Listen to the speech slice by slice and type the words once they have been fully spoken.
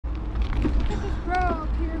row up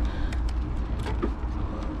here.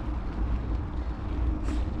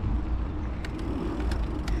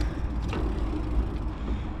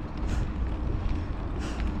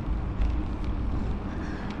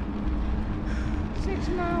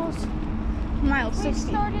 Mile We 60.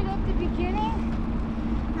 started at the beginning.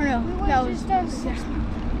 Or no, We that would've was just done 6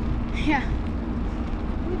 miles. Yeah.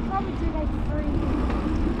 We probably did like 3.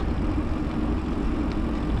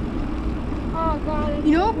 Oh god.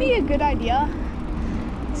 You know what would be a good idea?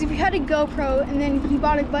 Is if we had a GoPro and then he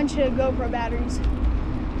bought a bunch of GoPro batteries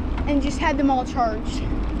and just had them all charged.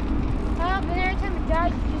 But every time it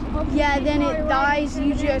dies, you just open Yeah, the then door it right dies, into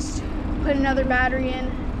you it. just put another battery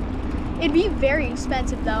in. It'd be very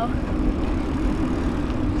expensive though.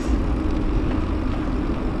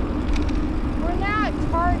 We're now at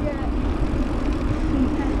Target.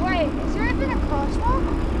 Wait, is there even a crosswalk?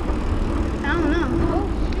 I don't know. Oh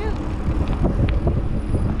shoot.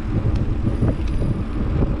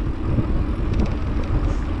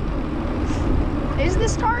 Is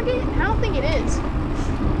this Target? I don't think it is.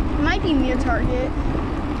 It might be near Target.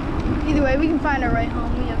 Either way, we can find our way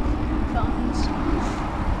home. We have phones.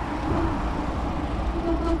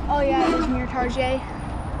 Oh yeah, it is near Target.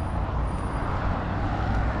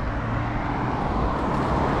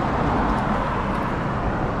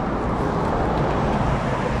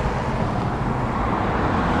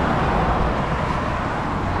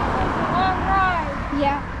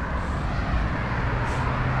 Yeah.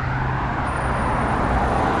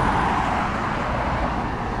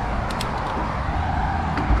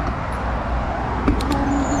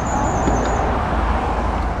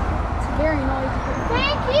 It's very noisy.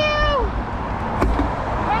 Thank you!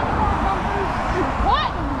 What?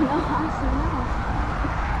 No, honestly, no.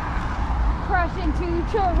 Crash into the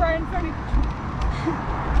truck right in front of you.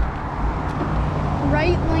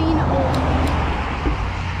 Right lane only.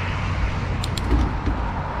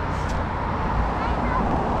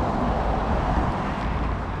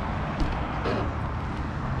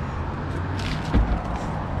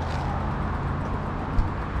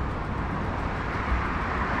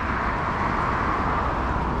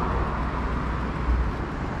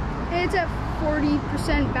 It's at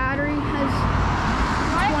 40% battery, has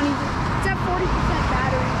 20, it's at 40%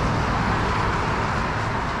 battery.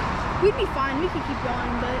 We'd be fine, we could keep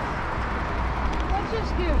going, but Let's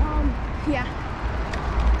just get home. yeah.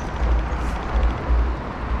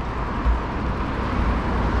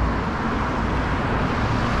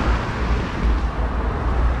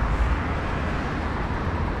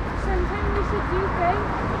 Sometime we should do things.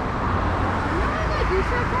 You know what I do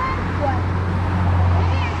sometime? What?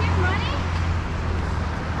 Maybe I get money.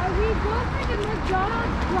 We go for the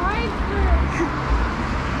McDonald's drive-thru.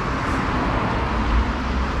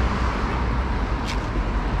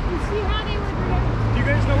 And see how they would react. Do you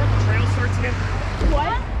guys know where the trail starts again?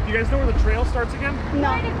 What? Do you guys know where the trail starts again? No.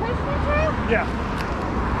 Right at Cushman Trail? Yeah.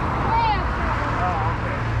 Way up there. Oh,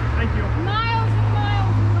 okay. Thank you. Miles and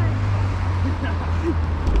miles away.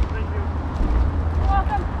 Thank you. You're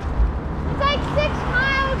welcome. It's like 6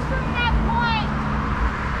 miles from that point.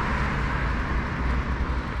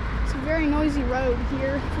 It's a very noisy road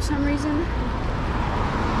here for some reason.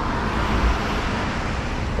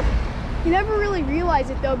 You never really realize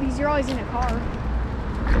it though because you're always in a car. No,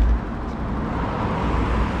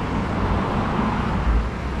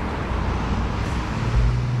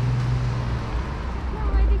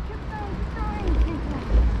 they kept going.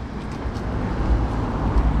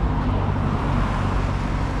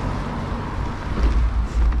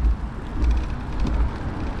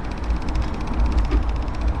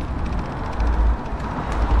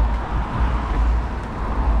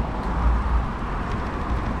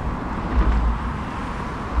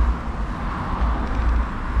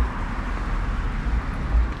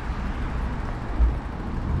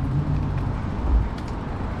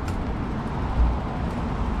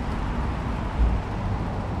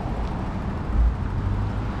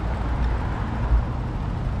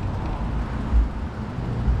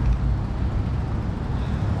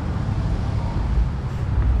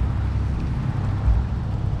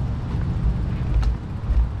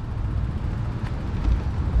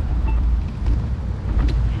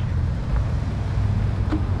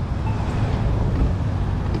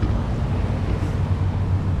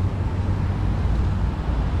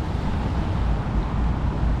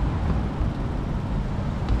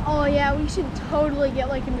 Oh yeah, we should totally get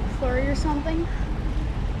like a McFlurry or something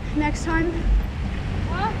next time.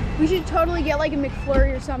 What? We should totally get like a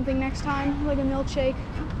McFlurry or something next time, like a milkshake.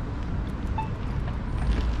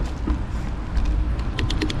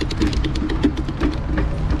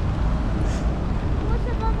 What's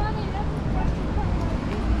about money? That's the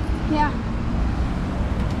question. Yeah.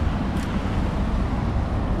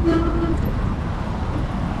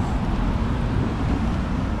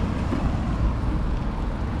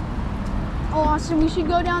 Austin, we should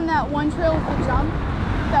go down that one trail with the jump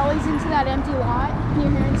that leads into that empty lot near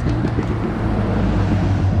Herenski.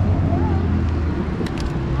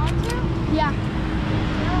 Want to? Yeah.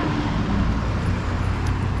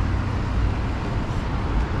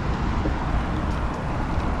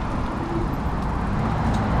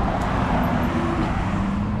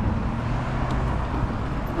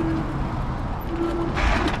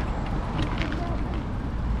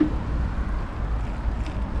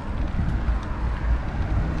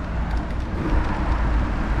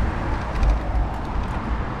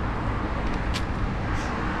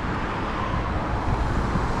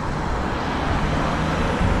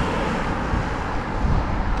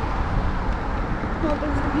 Oh,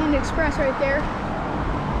 there's the Panda Express right there.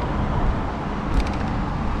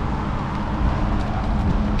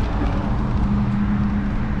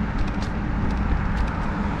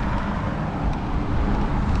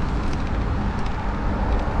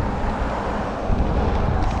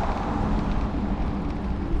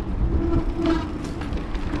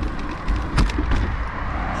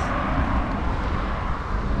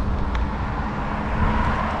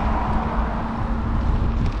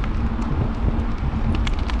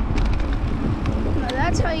 Now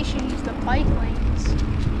that's how you should use the bike lanes.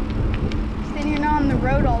 Then you're not on the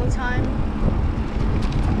road all the time.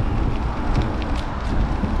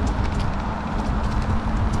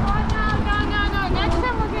 Oh, no. Next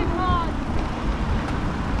time we'll get mod.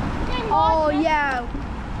 Oh yeah,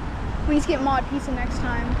 we need to get mod pizza next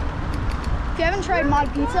time. If you haven't tried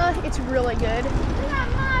mod pizza, it's really good.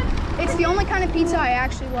 It's the only kind of pizza I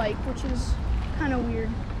actually like, which is kind of weird.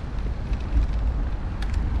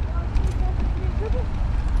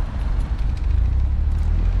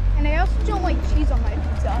 And I also don't like cheese on my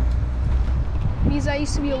pizza because I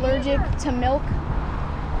used to be allergic to milk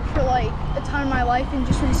for like a ton of my life, and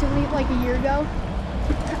just recently, like a year ago,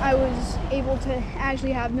 I was able to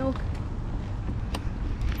actually have milk.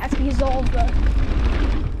 That's because of all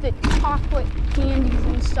the chocolate candies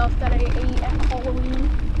and stuff that I ate at Halloween.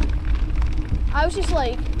 I was just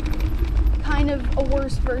like kind of a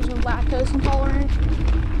worse version of lactose intolerant.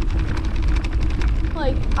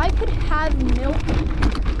 Like I could have milk,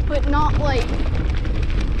 but not like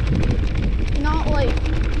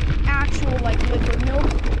actual like liquid milk.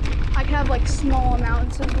 I could have like small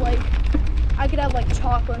amounts of like, I could have like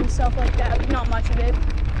chocolate and stuff like that, but not much of it.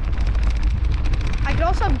 I could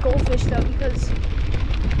also have goldfish though, because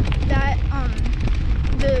that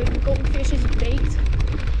the goldfish is baked,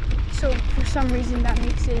 so for some reason that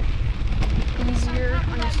makes it easier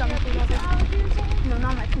on your stomach or whatever. No,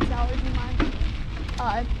 not my pizza allergy,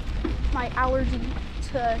 my allergy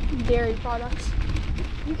to dairy products.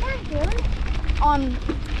 You can't dairy?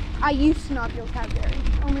 I used to not be able to have dairy.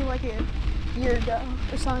 Only like a year ago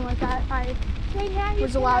or something like that, I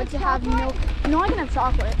was allowed to have milk. No, I can have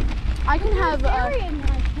chocolate. I can have dairy in my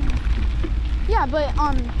thing. yeah, but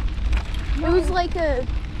it was like it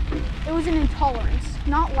was an intolerance,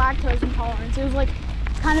 not lactose intolerance. It was like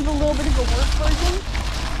kind of a little bit of a worse version.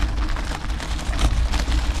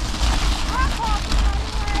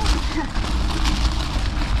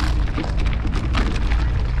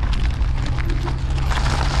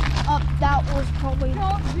 That was probably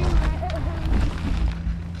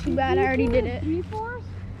too bad. I already did it. G-force?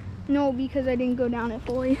 No, because I didn't go down it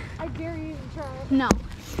fully. I dare you to try it. No,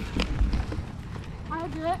 I'll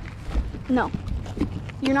do it. no,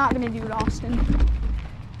 you're not gonna do it, Austin.